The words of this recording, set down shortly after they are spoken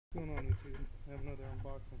YouTube. I have another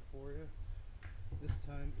unboxing for you. This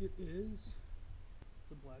time it is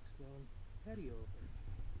the Blackstone patio opener.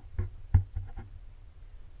 You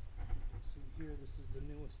can see here this is the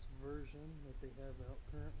newest version that they have out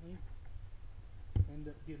currently. End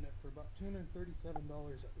up getting it for about $237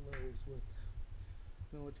 at Lowe's with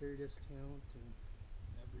military discount and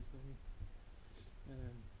everything.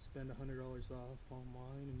 And spend $100 off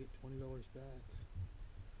online and get $20 back.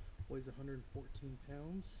 Weighs 114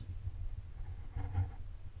 pounds.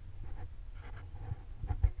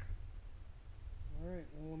 Alright,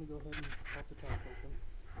 well, let me go ahead and pop the top open.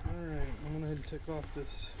 Alright, I'm going to go ahead and take off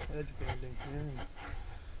this edge banding here and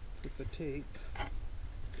with the tape.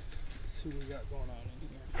 See what we got going on in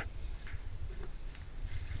here.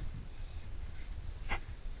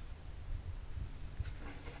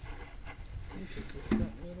 Take the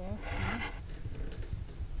front lid off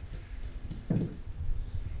here.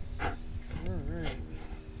 Alright.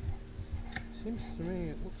 Seems to me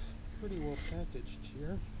it looks pretty well packaged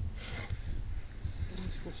here.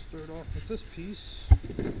 We'll start off with this piece.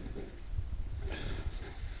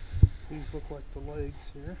 These look like the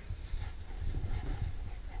legs here.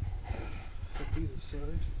 Set these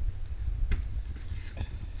aside.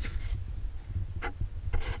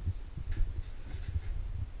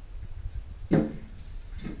 Some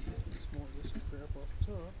more of this crap off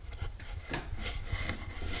top.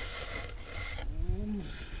 And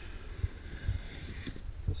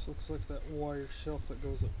this looks like that wire shelf that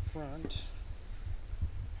goes up front.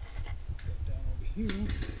 Here.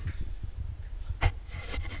 And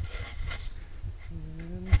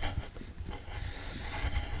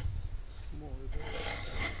more of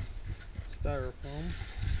this styrofoam.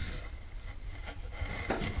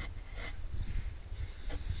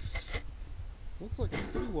 Looks like it's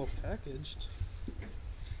pretty well packaged.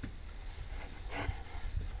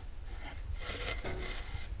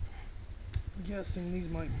 I'm guessing these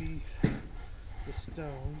might be the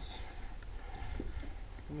stones.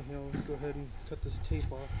 Let me go ahead and cut this tape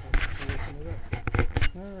off and open it up.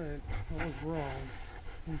 Alright, I was wrong.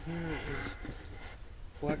 In here it was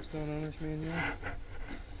Blackstone owner's manual.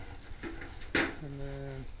 And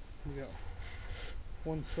then we got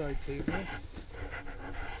one side table. It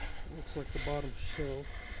looks like the bottom shelf.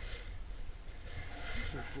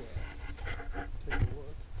 Take a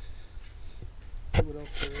look. See what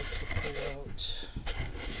else there is to pull out.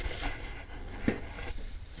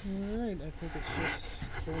 Alright, I think it's just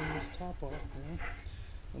pulling this top off now.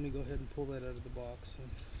 Let me go ahead and pull that out of the box and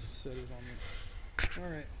set it on there.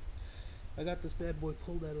 Alright, I got this bad boy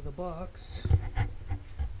pulled out of the box.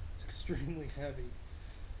 It's extremely heavy.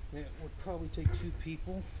 It would probably take 2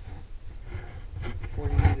 people, or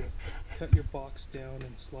you need to cut your box down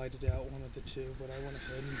and slide it out, one of the two, but I went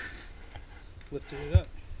ahead and lifted it up.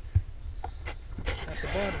 At the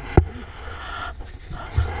bottom,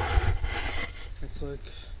 looks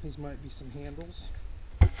like these might be some handles.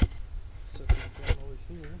 Set these down over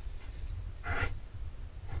here.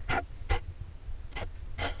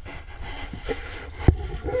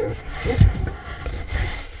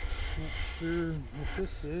 Not sure what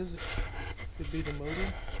this is. It could be the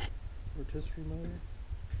motor, rotisserie motor.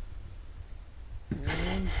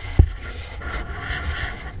 And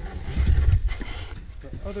the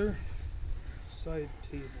other side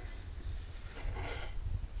table.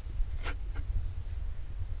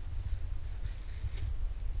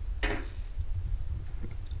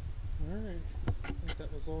 Alright, I think that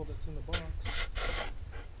was all that's in the box.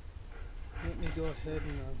 Let me go ahead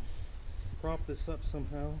and prop this up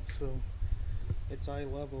somehow so it's eye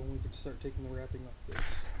level and we can start taking the wrapping off this.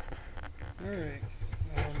 Alright,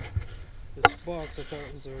 this box I thought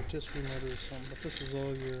it was a rotisserie motor or something, but this is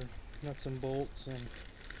all your nuts and bolts and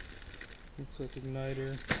looks like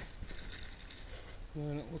igniter.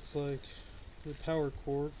 And it looks like the power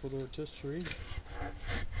cord for the rotisserie.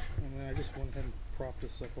 And then I just went ahead and propped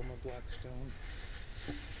this up on my Blackstone.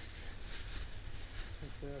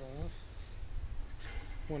 Take that off.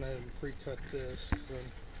 Went ahead and pre-cut this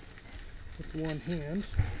with one hand.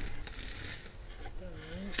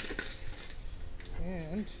 Alright.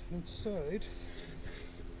 And inside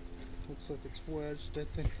looks like it's wedged.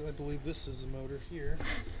 I believe this is the motor here.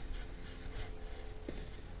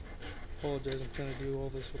 Apologize, I'm trying to do all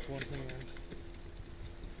this with one hand.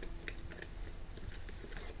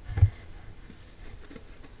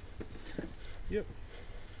 Yep,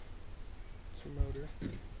 it's a motor.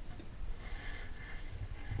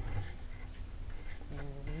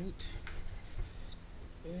 Alright,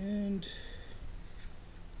 and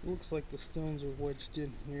looks like the stones are wedged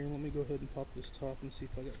in here. Let me go ahead and pop this top and see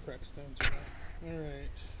if I got cracked stones or not.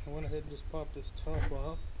 Alright, I went ahead and just popped this top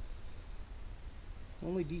off.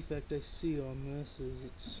 Only defect I see on this is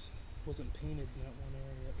it wasn't painted in that one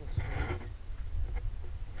area, it looks like.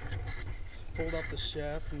 Pulled out the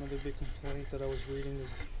shaft. Another big complaint that I was reading is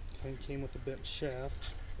it came with a bent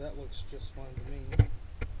shaft. That looks just fine to me.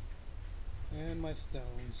 And my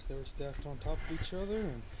stones, they were stacked on top of each other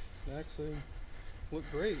and they actually look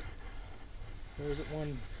great. There isn't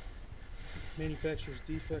one manufacturer's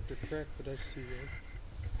defect or crack that I see there.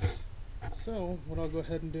 So what I'll go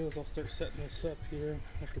ahead and do is I'll start setting this up here.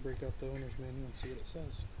 I have to break out the owner's manual and see what it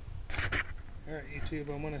says. Alright YouTube,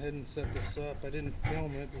 I went ahead and set this up. I didn't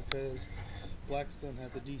film it because Blackstone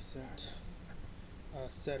has a decent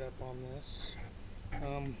setup on this.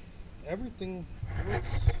 Everything looks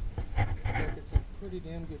like it's in pretty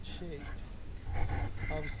damn good shape.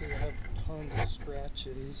 Obviously I have tons of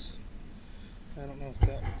scratches. I don't know if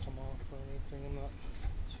that will come off or anything. I'm not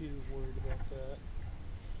too worried about that.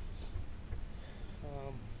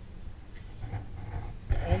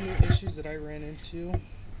 The only issues that I ran into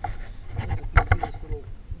is if you see this little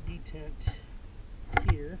detent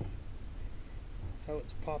here, how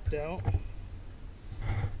it's popped out.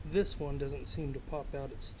 This one doesn't seem to pop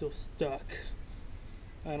out, it's still stuck.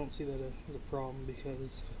 I don't see that as a problem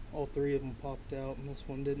because all three of them popped out and this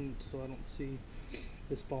one didn't, so I don't see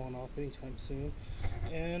this falling off anytime soon.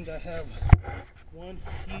 And I have one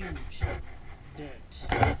huge dent,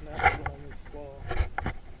 and that's the only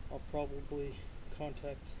flaw. I'll probably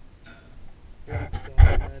contact Blackstone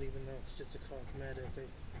on that, even though it's just a cosmetic.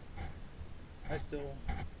 I still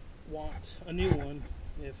want a new one.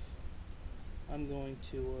 If I'm going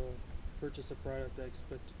to purchase a product I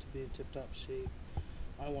expect it to be in tip-top shape,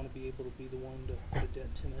 I want to be able to be the one to put a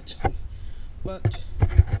dent in it. But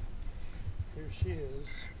here she is.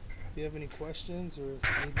 If you have any questions or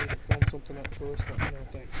need me to film something up first, let me know.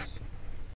 Thanks.